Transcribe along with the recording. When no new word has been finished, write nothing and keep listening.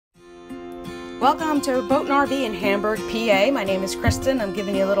Welcome to Boat and RV in Hamburg, PA. My name is Kristen. I'm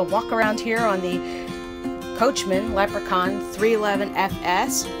giving you a little walk around here on the Coachmen Leprechaun 311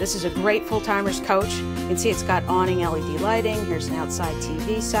 FS. This is a great full-timers coach. You can see it's got awning LED lighting. Here's an outside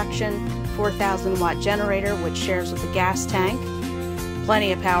TV section, 4,000 watt generator which shares with the gas tank.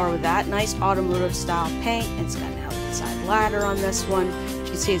 Plenty of power with that. Nice automotive style paint. It's got an outside ladder on this one. As you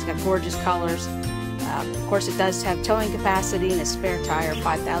can see, it's got gorgeous colors. Of course, it does have towing capacity and a spare tire,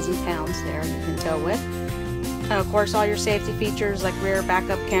 5,000 pounds there you can tow with. And of course, all your safety features like rear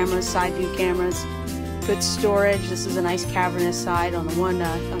backup cameras, side view cameras, good storage. This is a nice cavernous side on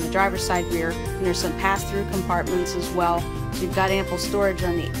the driver's side rear, and there's some pass-through compartments as well. So you've got ample storage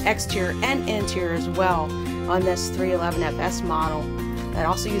on the exterior and interior as well on this 311 FS model. That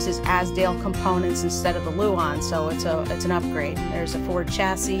also uses Asdale components instead of the Luan, so it's an upgrade. There's a Ford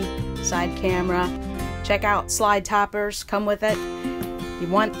chassis, side camera. Check out slide toppers, come with it. You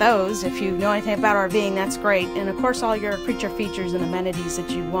want those. If you know anything about RVing, that's great. And of course, all your creature features and amenities that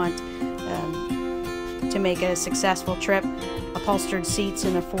you want to make it a successful trip. Upholstered seats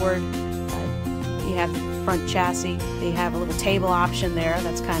in a Ford. You have the front chassis. They have a little table option there.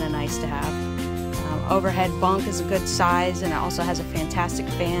 That's kind of nice to have. Overhead bunk is a good size, and it also has a fantastic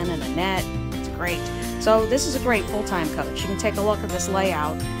fan and a net. It's great. So this is a great full-time coach. You can take a look at this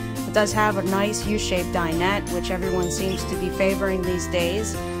layout. It does have a nice U-shaped dinette, which everyone seems to be favoring these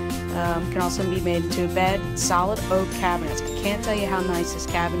days. Can also be made into a bed. Solid oak cabinets. I can't tell you how nice this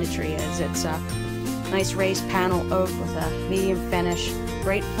cabinetry is. It's a nice raised panel oak with a medium finish.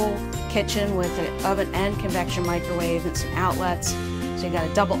 Great full kitchen with an oven and convection microwave and some outlets. So you got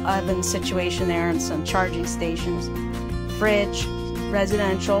a double oven situation there and some charging stations. Fridge,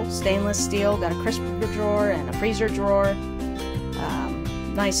 residential, stainless steel. Got a crisper drawer and a freezer drawer.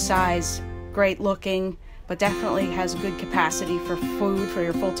 Nice size, great looking, but definitely has good capacity for food for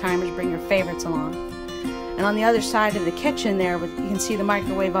your full-timers. Bring your favorites along. And on the other side of the kitchen there, you can see the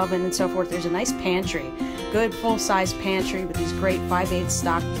microwave oven and so forth. There's a nice pantry, good full-size pantry with these great 5/8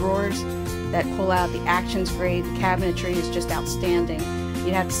 stock drawers that pull out. The actions grade cabinetry is just outstanding.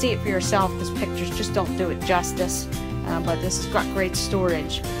 You have to see it for yourself because pictures just don't do it justice. But this has got great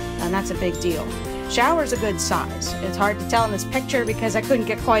storage, and that's a big deal. Shower's a good size. It's hard to tell in this picture because I couldn't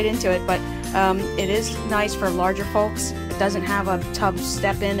get quite into it, but it is nice for larger folks. It doesn't have a tub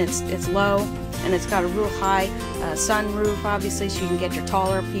step in. It's low, and it's got a real high sunroof, obviously, so you can get your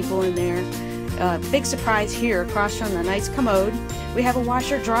taller people in there. Big surprise here, across from the nice commode, we have a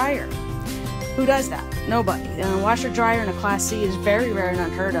washer dryer. Who does that? Nobody. A washer dryer in a Class C is very rare and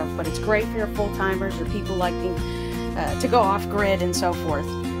unheard of, but it's great for your full-timers or people liking to go off-grid and so forth.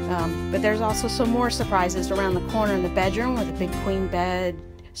 But there's also some more surprises around the corner in the bedroom with a big queen bed,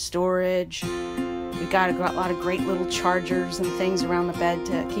 storage. We've got a lot of great little chargers and things around the bed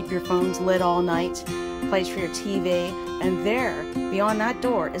to keep your phones lit all night. Place for your TV. And there, beyond that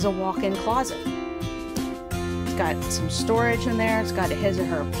door, is a walk-in closet. It's got some storage in there. It's got his or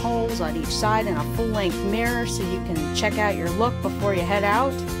her poles on each side and a full-length mirror so you can check out your look before you head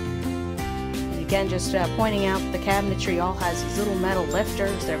out. Again, just pointing out the cabinetry all has these little metal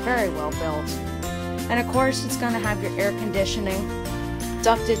lifters. They're very well built. And of course, it's going to have your air conditioning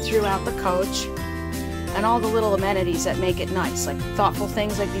ducted throughout the coach and all the little amenities that make it nice, like thoughtful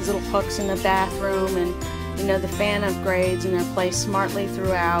things like these little hooks in the bathroom and, you know, the fan upgrades, and they're placed smartly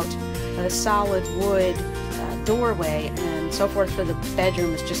throughout. The solid wood doorway and so forth for the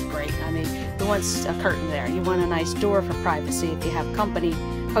bedroom is just great. I mean, who wants a curtain there? You want a nice door for privacy if you have company.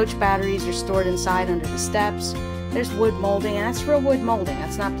 Coach batteries are stored inside under the steps. There's wood molding, and that's real wood molding.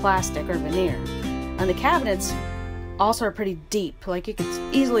 That's not plastic or veneer. And the cabinets also are pretty deep. Like, you could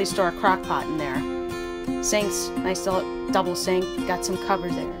easily store a crock pot in there. Sinks, nice double sink, got some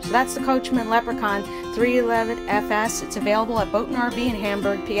covers there. So that's the Coachmen Leprechaun 311 FS. It's available at Boat and RV in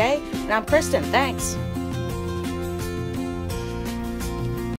Hamburg, PA. And I'm Kristen. Thanks.